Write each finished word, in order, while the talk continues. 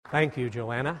Thank you,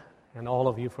 Joanna, and all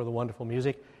of you for the wonderful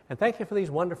music. And thank you for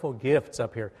these wonderful gifts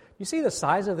up here. You see the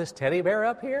size of this teddy bear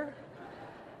up here?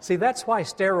 See, that's why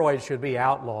steroids should be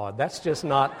outlawed. That's just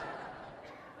not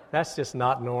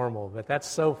normal, but that's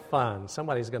so fun.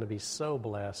 Somebody's going to be so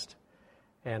blessed.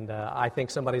 And I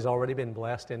think somebody's already been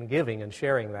blessed in giving and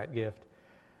sharing that gift.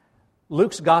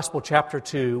 Luke's Gospel, chapter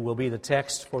 2, will be the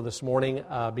text for this morning,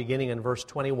 beginning in verse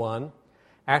 21.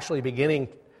 Actually,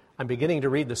 I'm beginning to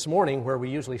read this morning where we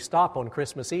usually stop on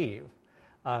Christmas Eve.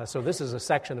 So this is a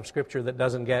section of Scripture that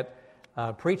doesn't get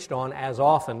preached on as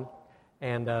often.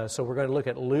 And so we're going to look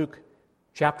at Luke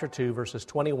chapter 2, verses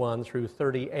 21 through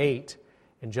 38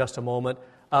 in just a moment.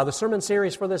 The sermon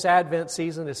series for this Advent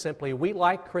season is simply, We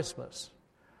Like Christmas.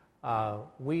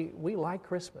 We like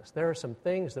Christmas. There are some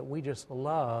things that we just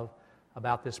love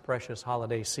about this precious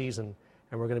holiday season,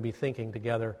 and we're going to be thinking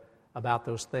together about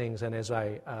those things. And as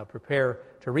I prepare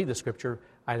to read the Scripture,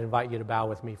 I'd invite you to bow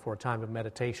with me for a time of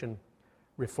meditation,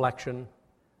 reflection,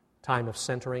 time of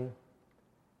centering,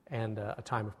 and a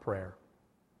time of prayer.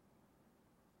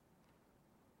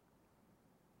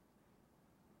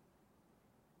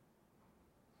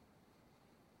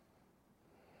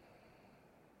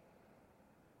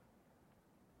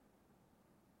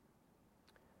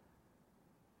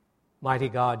 Mighty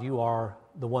God, you are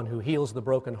the one who heals the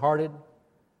brokenhearted,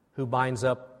 who binds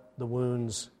up the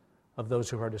wounds of those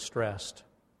who are distressed.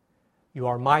 You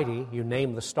are mighty, you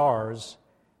name the stars,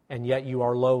 and yet you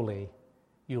are lowly,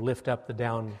 you lift up the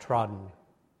downtrodden.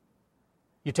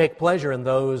 You take pleasure in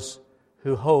those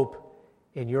who hope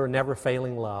in your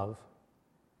never-failing love,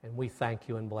 and we thank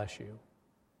you and bless you.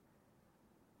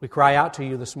 We cry out to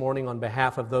you this morning on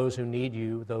behalf of those who need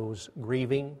you, those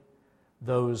grieving,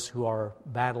 those who are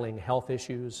battling health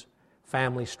issues,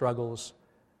 family struggles,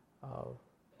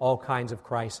 all kinds of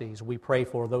crises. We pray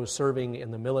for those serving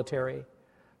in the military,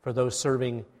 for those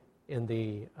serving in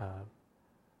the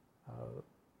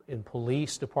in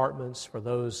police departments, for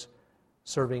those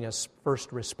serving as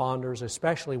first responders.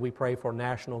 Especially we pray for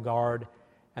National Guard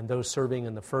and those serving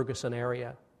in the Ferguson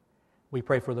area. We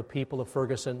pray for the people of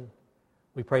Ferguson.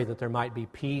 We pray that there might be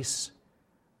peace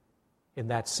in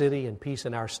that city, and peace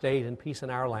in our state, and peace in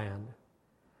our land.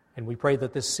 And we pray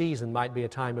that this season might be a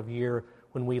time of year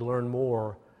when we learn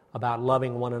more about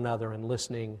loving one another and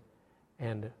listening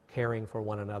and caring for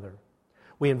one another.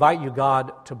 We invite you,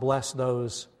 God, to bless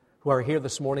those who are here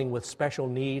this morning with special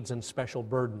needs and special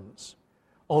burdens.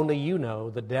 Only you know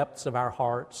the depths of our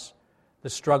hearts, the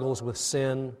struggles with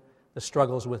sin, the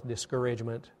struggles with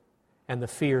discouragement, and the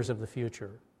fears of the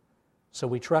future. So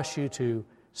we trust you to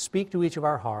speak to each of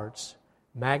our hearts,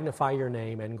 magnify your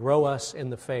name, and grow us in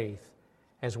the faith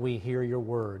as we hear your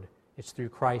word. It's through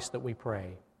Christ that we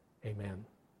pray. Amen.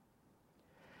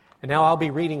 And now I'll be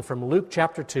reading from Luke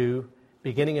chapter 2,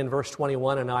 beginning in verse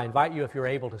 21, and I invite you, if you're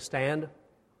able, to stand.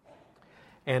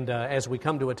 And as we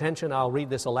come to attention, I'll read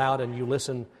this aloud and you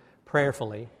listen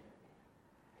prayerfully.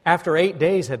 After 8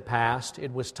 days had passed,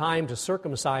 it was time to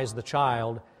circumcise the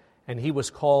child, and he was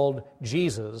called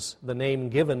Jesus, the name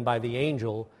given by the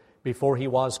angel before he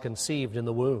was conceived in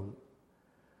the womb.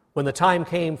 When the time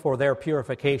came for their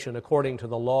purification according to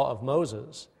the law of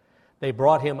Moses, they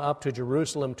brought him up to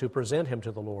Jerusalem to present him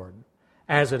to the Lord.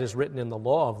 As it is written in the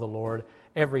law of the Lord,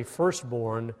 every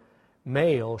firstborn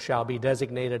male shall be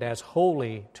designated as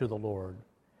holy to the Lord.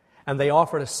 And they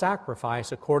offered a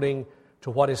sacrifice according to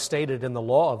what is stated in the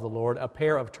law of the Lord, a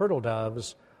pair of turtle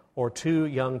doves or 2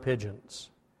 young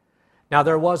pigeons. Now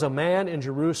there was a man in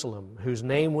Jerusalem whose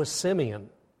name was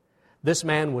Simeon. This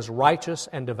man was righteous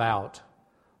and devout,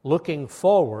 looking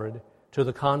forward to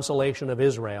the consolation of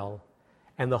Israel,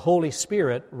 and the Holy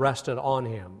Spirit rested on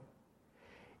him.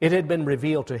 It had been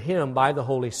revealed to him by the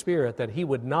Holy Spirit that he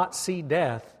would not see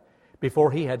death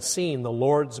before he had seen the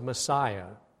Lord's Messiah.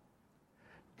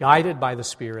 Guided by the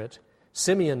Spirit,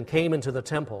 Simeon came into the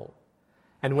temple,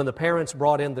 and when the parents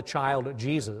brought in the child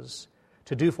Jesus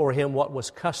to do for him what was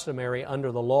customary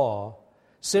under the law,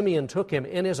 Simeon took him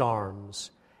in his arms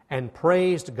and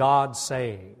praised God,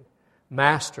 saying,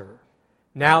 Master,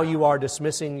 now you are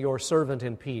dismissing your servant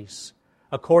in peace,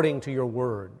 according to your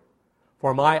word.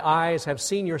 For my eyes have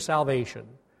seen your salvation,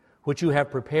 which you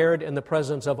have prepared in the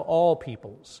presence of all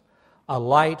peoples, a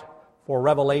light for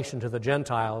revelation to the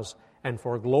Gentiles and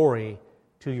for glory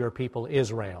to your people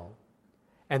Israel.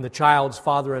 And the child's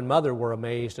father and mother were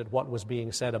amazed at what was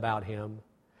being said about him.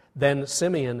 Then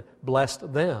Simeon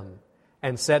blessed them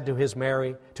and said to his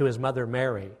mother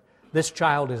Mary, This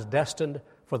child is destined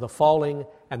for the falling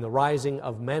and the rising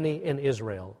of many in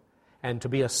Israel, and to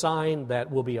be a sign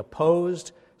that will be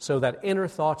opposed, so that inner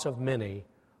thoughts of many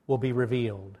will be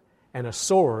revealed, and a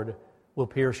sword will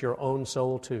pierce your own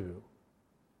soul too.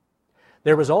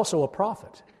 There was also a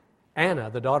prophet, Anna,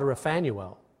 the daughter of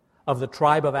Phanuel, of the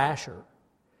tribe of Asher.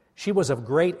 She was of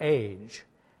great age,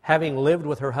 having lived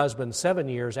with her husband 7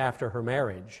 years after her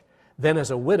marriage, then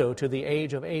as a widow to the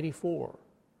age of 84.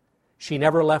 She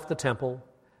never left the temple,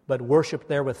 but worshipped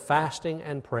there with fasting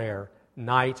and prayer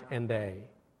night and day.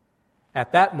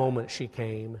 At that moment she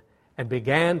came and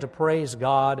began to praise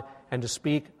God and to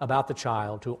speak about the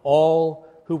child to all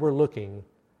who were looking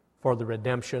for the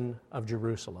redemption of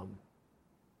Jerusalem.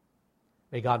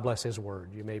 May God bless His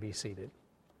word. You may be seated.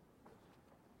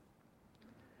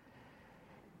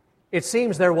 It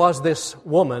seems there was this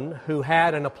woman who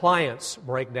had an appliance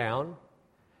breakdown,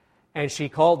 and she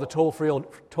called the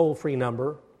toll-free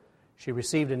number. She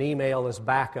received an email as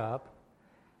backup,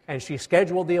 and she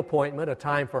scheduled the appointment, a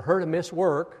time for her to miss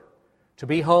work, to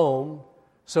be home,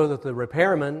 so that the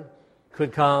repairman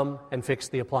could come and fix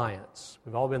the appliance.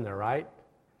 We've all been there, right?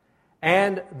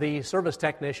 And the service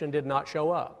technician did not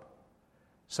show up.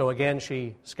 So again,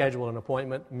 she scheduled an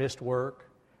appointment, missed work,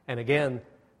 and again,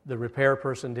 the repair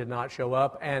person did not show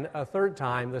up, and a third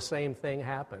time, the same thing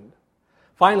happened.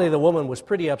 Finally, the woman was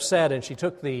pretty upset, and she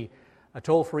took the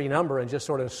toll-free number and just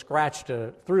sort of scratched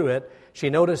through it.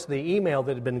 She noticed the email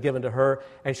that had been given to her,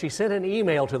 and she sent an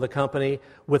email to the company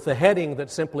with the heading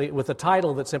with the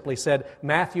title that simply said,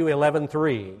 Matthew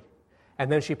 11:3.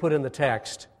 And then she put in the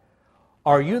text,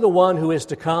 "Are you the one who is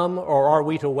to come, or are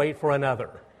we to wait for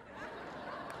another?"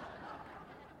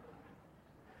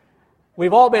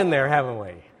 We've all been there, haven't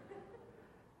we?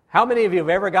 How many of you have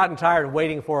ever gotten tired of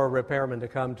waiting for a repairman to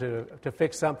come to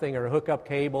fix something or hook up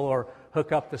cable or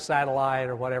hook up the satellite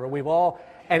or whatever? We've all,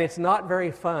 and it's not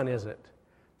very fun, is it?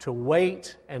 To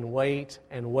wait and wait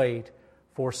and wait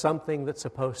for something that's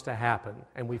supposed to happen.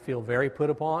 And we feel very put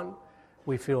upon.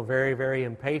 We feel very, very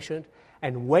impatient.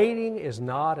 And waiting is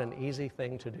not an easy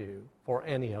thing to do for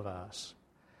any of us.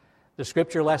 The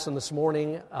scripture lesson this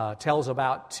morning tells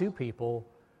about two people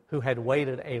who had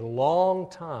waited a long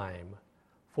time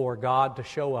for God to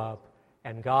show up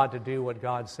and God to do what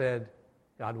God said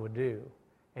God would do.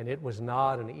 And it was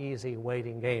not an easy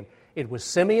waiting game. It was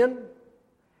Simeon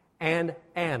and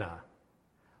Anna.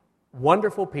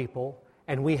 Wonderful people,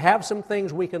 and we have some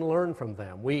things we can learn from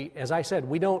them. As I said,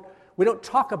 we don't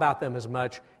talk about them as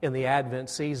much in the Advent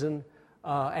season,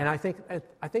 and I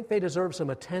think they deserve some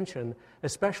attention,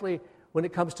 especially when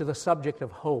it comes to the subject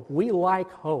of hope. We like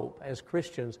hope as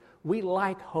Christians. We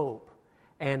like hope.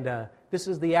 And this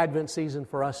is the Advent season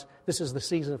for us. This is the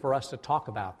season for us to talk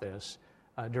about this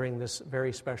during this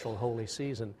very special holy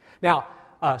season. Now,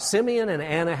 Simeon and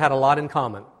Anna had a lot in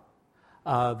common.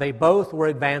 They both were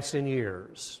advanced in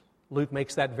years. Luke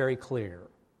makes that very clear.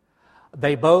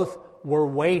 They both were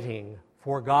waiting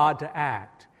for God to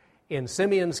act. In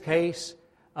Simeon's case,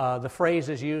 the phrase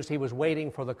is used, he was waiting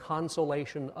for the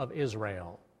consolation of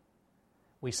Israel.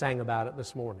 We sang about it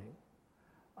this morning.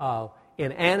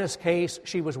 In Anna's case,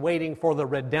 she was waiting for the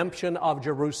redemption of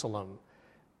Jerusalem.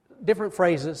 Different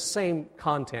phrases, same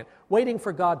content. Waiting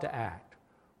for God to act.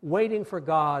 Waiting for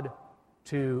God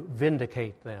to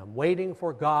vindicate them. Waiting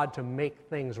for God to make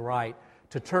things right.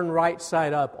 To turn right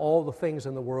side up all the things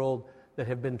in the world that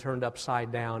have been turned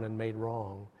upside down and made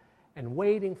wrong. And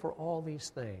waiting for all these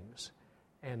things.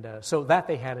 And so that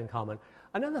they had in common.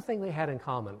 Another thing they had in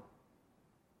common,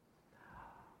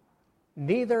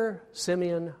 neither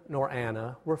Simeon nor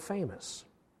Anna were famous.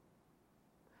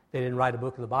 They didn't write a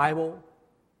book of the Bible.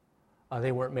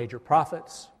 They weren't major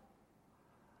prophets.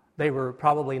 They were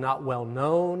probably not well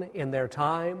known in their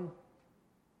time.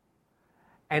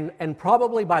 And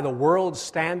probably by the world's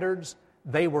standards,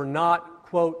 they were not,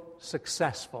 quote,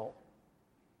 successful.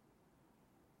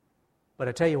 But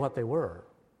I tell you what they were.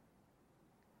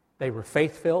 They were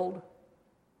faith-filled,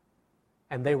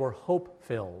 and they were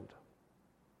hope-filled.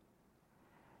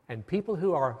 And people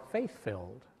who are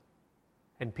faith-filled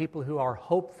and people who are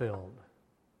hope-filled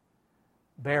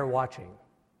bear watching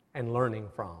and learning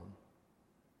from.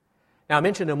 Now, I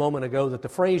mentioned a moment ago that the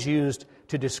phrase used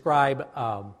to describe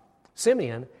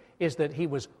Simeon is that he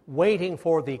was waiting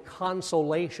for the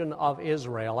consolation of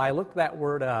Israel. I looked that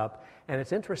word up, and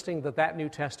it's interesting that New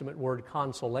Testament word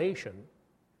consolation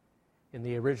in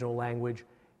the original language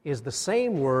is the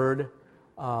same word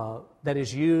that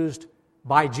is used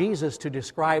by Jesus to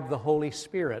describe the Holy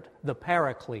Spirit, the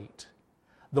Paraclete,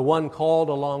 the one called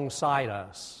alongside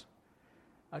us,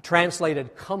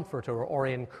 translated comforter or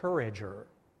encourager.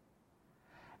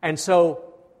 And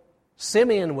so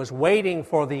Simeon was waiting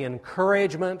for the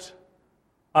encouragement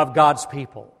of God's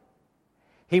people.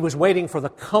 He was waiting for the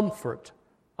comfort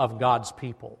of God's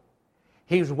people.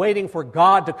 He was waiting for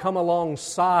God to come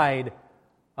alongside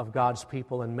of God's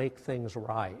people and make things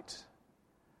right.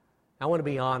 I want to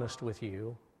be honest with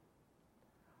you.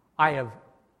 I have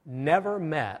never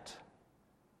met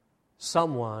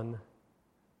someone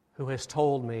who has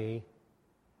told me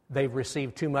they've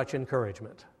received too much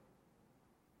encouragement.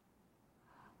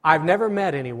 I've never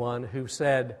met anyone who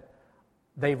said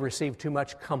they've received too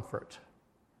much comfort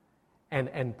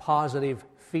and positive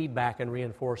feedback and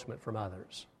reinforcement from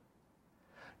others.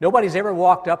 Nobody's ever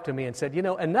walked up to me and said,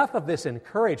 enough of this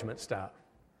encouragement stuff.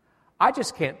 I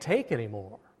just can't take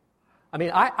anymore.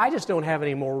 I just don't have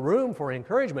any more room for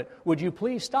encouragement. Would you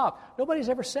please stop? Nobody's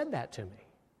ever said that to me.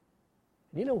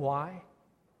 And you know why?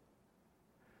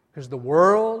 Because the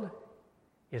world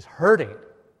is hurting.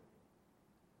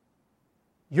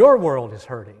 Your world is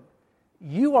hurting.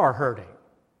 You are hurting.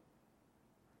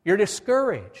 You're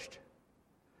discouraged.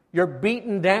 You're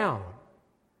beaten down.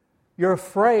 You're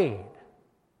afraid.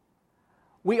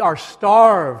 We are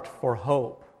starved for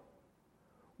hope.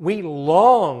 We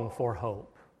long for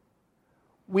hope.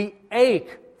 We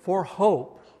ache for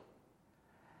hope.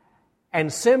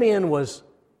 And Simeon was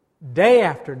day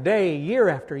after day, year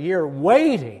after year,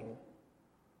 waiting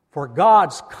for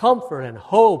God's comfort and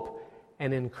hope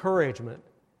and encouragement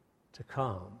to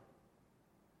come.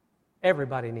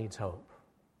 Everybody needs hope.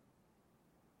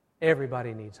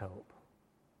 Everybody needs hope.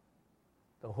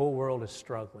 The whole world is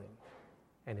struggling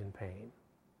and in pain.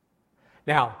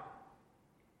 Now,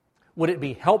 would it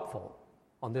be helpful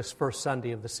on this first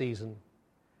Sunday of the season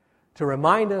to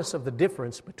remind us of the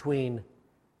difference between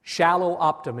shallow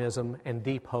optimism and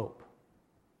deep hope?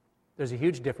 There's a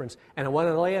huge difference, and I want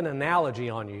to lay an analogy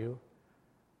on you.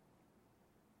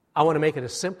 I want to make it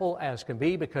as simple as can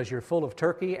be because you're full of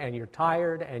turkey and you're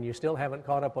tired and you still haven't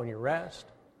caught up on your rest,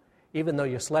 even though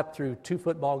you slept through 2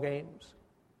 football games.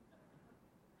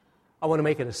 I want to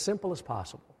make it as simple as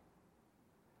possible.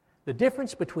 The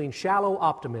difference between shallow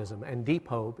optimism and deep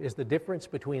hope is the difference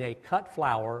between a cut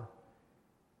flower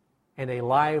and a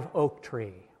live oak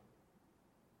tree.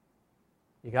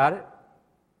 You got it?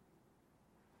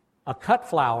 A cut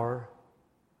flower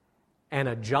and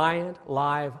a giant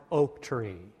live oak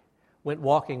tree. Went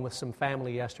walking with some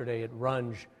family yesterday at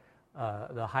Runge,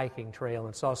 the hiking trail,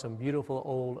 and saw some beautiful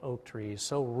old oak trees,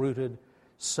 so rooted,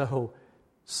 so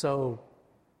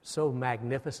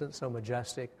magnificent, so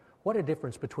majestic. What a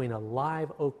difference between a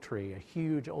live oak tree, a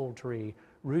huge old tree,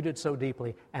 rooted so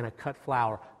deeply, and a cut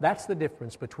flower. That's the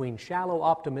difference between shallow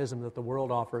optimism that the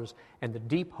world offers and the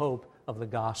deep hope of the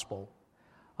gospel.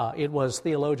 It was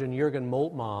theologian Jürgen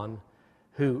Moltmann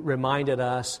who reminded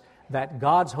us that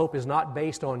God's hope is not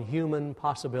based on human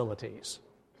possibilities.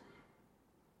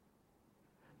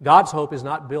 God's hope is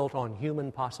not built on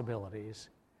human possibilities.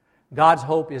 God's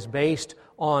hope is based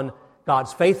on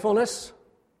God's faithfulness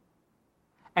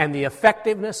and the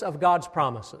effectiveness of God's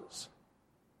promises.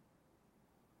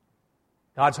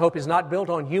 God's hope is not built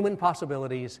on human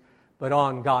possibilities, but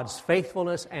on God's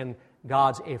faithfulness and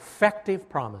God's effective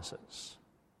promises.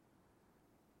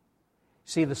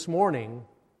 See, this morning,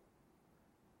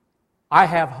 I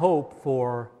have hope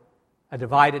for a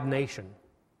divided nation,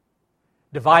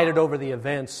 divided over the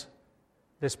events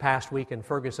this past week in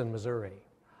Ferguson, Missouri.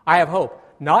 I have hope.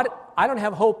 I don't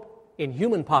have hope in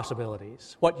human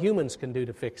possibilities, what humans can do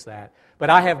to fix that, but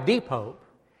I have deep hope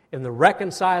in the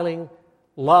reconciling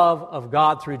love of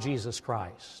God through Jesus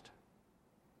Christ,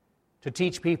 to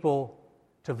teach people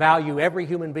to value every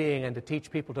human being and to teach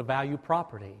people to value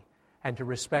property and to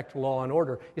respect law and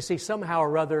order. You see, somehow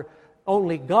or other,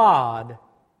 only God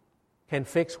can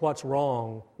fix what's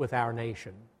wrong with our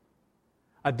nation.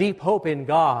 A deep hope in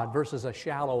God versus a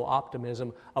shallow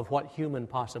optimism of what human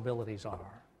possibilities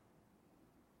are.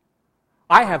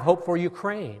 I have hope for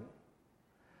Ukraine.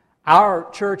 Our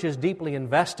church is deeply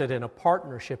invested in a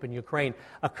partnership in Ukraine,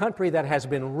 a country that has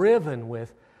been riven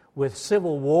with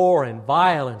civil war and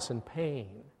violence and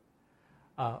pain.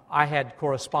 I had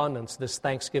correspondence this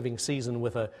Thanksgiving season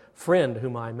with a friend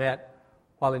whom I met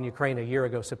while in Ukraine a year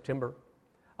ago, September.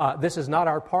 This is not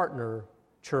our partner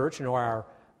church, nor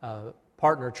our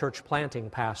partner church planting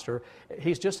pastor.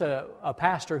 He's just a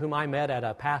pastor whom I met at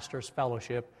a pastor's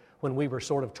fellowship when we were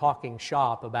sort of talking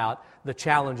shop about the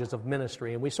challenges of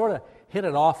ministry. And we sort of hit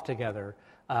it off together,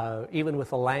 even with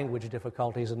the language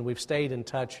difficulties, and we've stayed in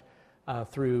touch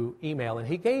through email. And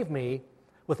he gave me,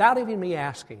 without even me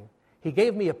asking, he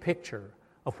gave me a picture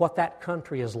of what that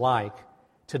country is like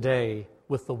today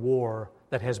with the war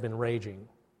that has been raging.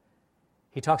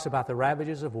 He talks about the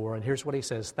ravages of war, and here's what he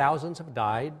says: thousands have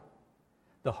died.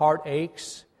 The heart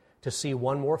aches to see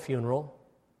one more funeral.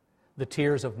 The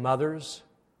tears of mothers,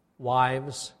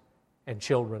 wives, and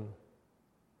children.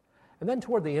 And then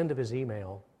toward the end of his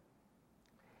email,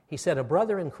 He said, "A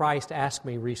brother in Christ asked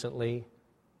me recently,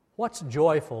 'What's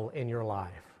joyful in your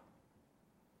life?'"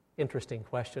 Interesting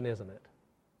question, isn't it?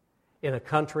 In a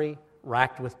country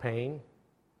racked with pain,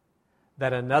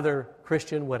 that another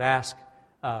Christian would ask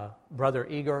Brother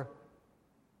Igor,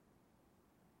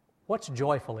 "What's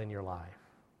joyful in your life?"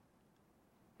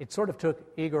 It sort of took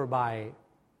Igor by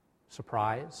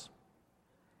surprise.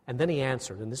 And then he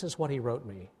answered, and this is what he wrote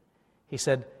me. He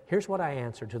said, "Here's what I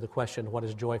answered to the question, 'What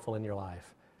is joyful in your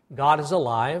life?' God is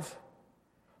alive,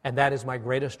 and that is my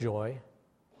greatest joy.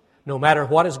 No matter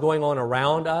what is going on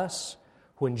around us,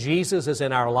 when Jesus is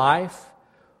in our life,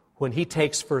 when He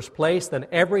takes first place, then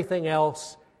everything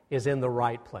else is in the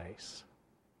right place."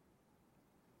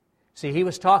 See, he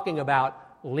was talking about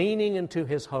leaning into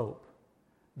his hope,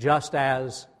 just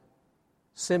as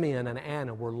Simeon and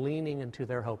Anna were leaning into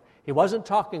their hope. He wasn't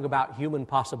talking about human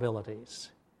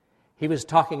possibilities. He was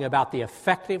talking about the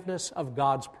effectiveness of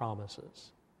God's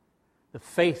promises, the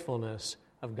faithfulness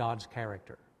of God's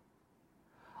character.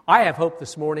 I have hope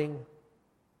this morning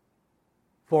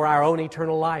for our own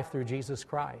eternal life through Jesus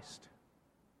Christ.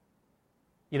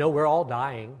 You know, we're all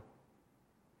dying.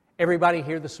 Everybody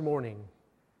here this morning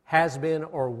has been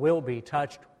or will be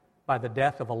touched by the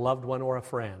death of a loved one or a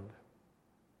friend.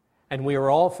 And we are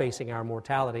all facing our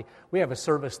mortality. We have a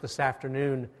service this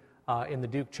afternoon in the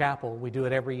Duke Chapel. We do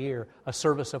it every year, a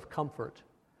service of comfort,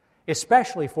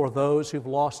 especially for those who've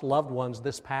lost loved ones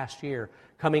this past year.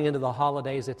 Coming into the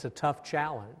holidays, it's a tough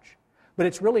challenge. But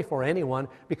it's really for anyone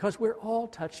because we're all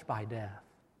touched by death.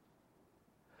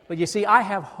 But you see, I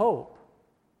have hope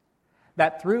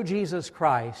that through Jesus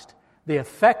Christ, the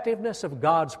effectiveness of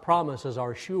God's promises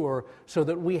are sure, so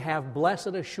that we have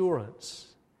blessed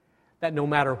assurance that no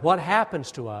matter what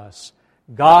happens to us,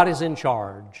 God is in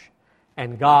charge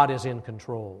and God is in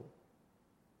control.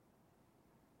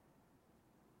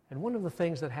 And one of the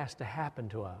things that has to happen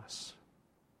to us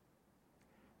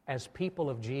as people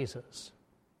of Jesus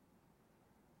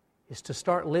is to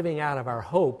start living out of our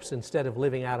hopes instead of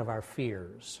living out of our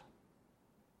fears.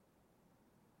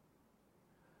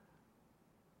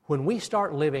 When we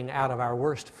start living out of our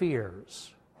worst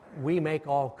fears, we make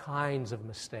all kinds of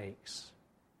mistakes,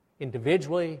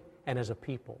 individually and as a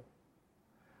people.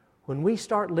 When we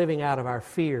start living out of our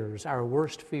fears, our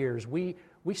worst fears, we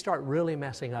start really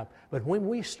messing up. But when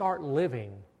we start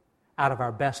living out of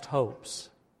our best hopes,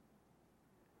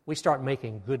 we start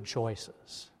making good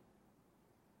choices.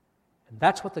 And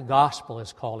that's what the gospel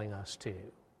is calling us to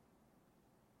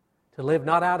live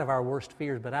not out of our worst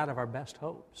fears, but out of our best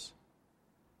hopes.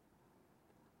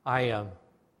 I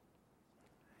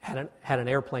had an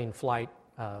airplane flight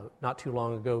not too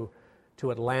long ago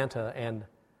to Atlanta, and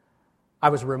I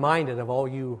was reminded of all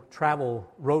you travel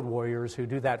road warriors who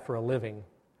do that for a living.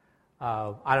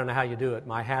 I don't know how you do it.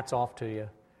 My hat's off to you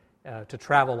to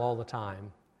travel all the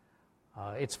time.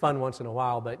 It's fun once in a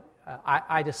while, but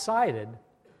I decided,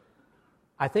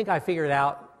 I think I figured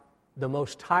out the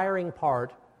most tiring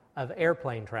part of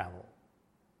airplane travel.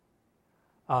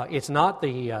 It's not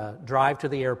the drive to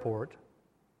the airport,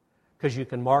 because you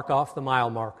can mark off the mile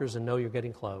markers and know you're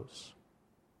getting close.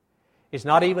 It's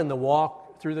not even the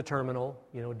walk through the terminal,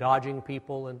 dodging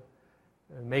people and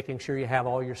making sure you have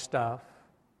all your stuff.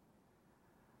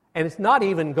 And it's not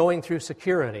even going through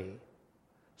security,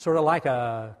 sort of like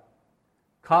a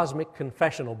cosmic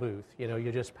confessional booth.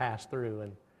 You just pass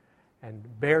through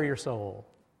and bare your soul.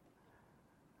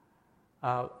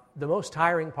 The most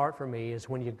tiring part for me is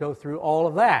when you go through all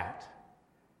of that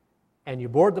and you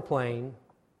board the plane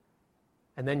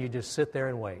and then you just sit there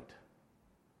and wait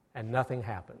and nothing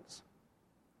happens.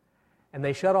 And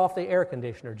they shut off the air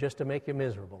conditioner just to make you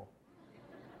miserable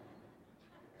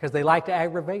because they like to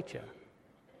aggravate you.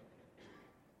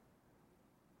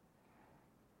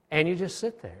 And you just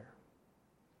sit there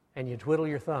and you twiddle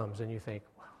your thumbs and you think,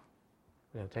 wow,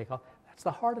 I'm going to take off. That's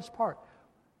the hardest part.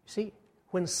 See,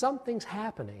 when something's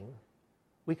happening,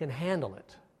 we can handle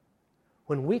it.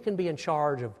 When we can be in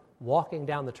charge of walking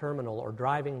down the terminal or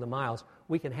driving the miles,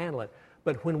 we can handle it.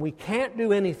 But when we can't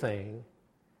do anything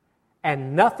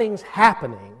and nothing's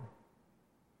happening,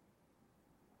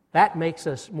 that makes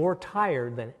us more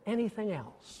tired than anything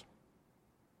else.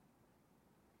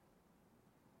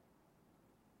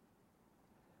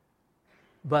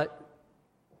 But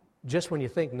just when you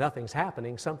think nothing's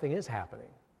happening, something is happening.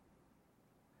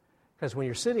 Because when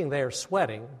you're sitting there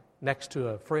sweating next to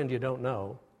a friend you don't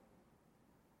know,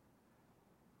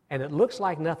 and it looks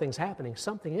like nothing's happening,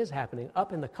 something is happening.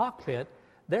 Up in the cockpit,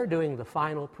 they're doing the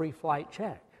final pre-flight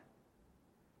check.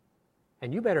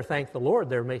 And you better thank the Lord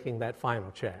they're making that final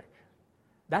check.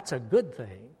 That's a good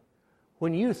thing.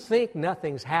 When you think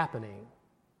nothing's happening,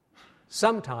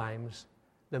 sometimes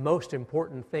the most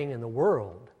important thing in the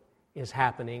world is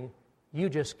happening. You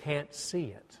just can't see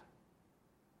it.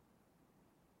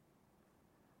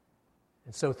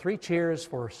 And so 3 cheers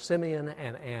for Simeon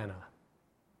and Anna.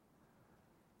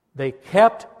 They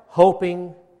kept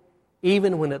hoping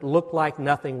even when it looked like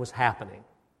nothing was happening.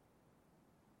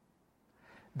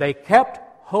 They kept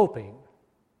hoping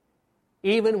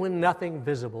even when nothing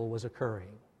visible was occurring.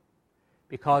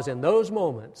 Because in those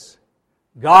moments,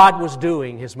 God was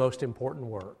doing His most important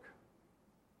work.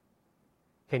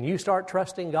 Can you start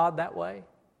trusting God that way?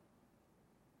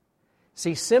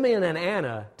 See, Simeon and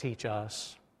Anna teach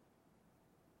us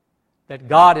that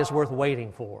God is worth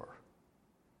waiting for.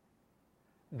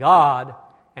 God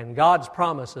and God's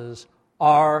promises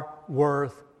are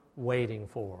worth waiting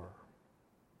for.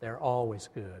 They're always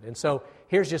good. And so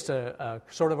here's just a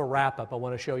sort of a wrap-up I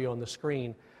want to show you on the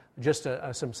screen, just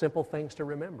some simple things to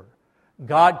remember.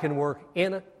 God can work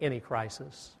in any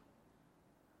crisis.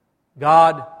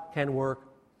 God can work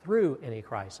through any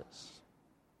crisis.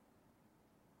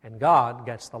 And God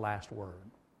gets the last word.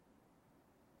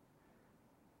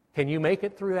 Can you make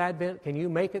it through Advent? Can you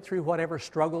make it through whatever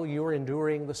struggle you're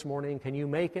enduring this morning? Can you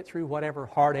make it through whatever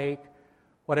heartache,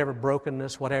 whatever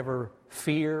brokenness, whatever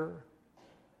fear?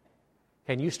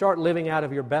 Can you start living out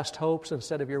of your best hopes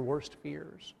instead of your worst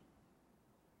fears?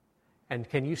 And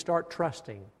can you start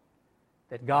trusting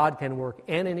that God can work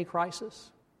in any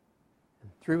crisis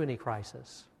and through any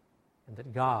crisis, and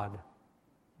that God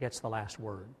gets the last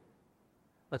word?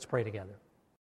 Let's pray together.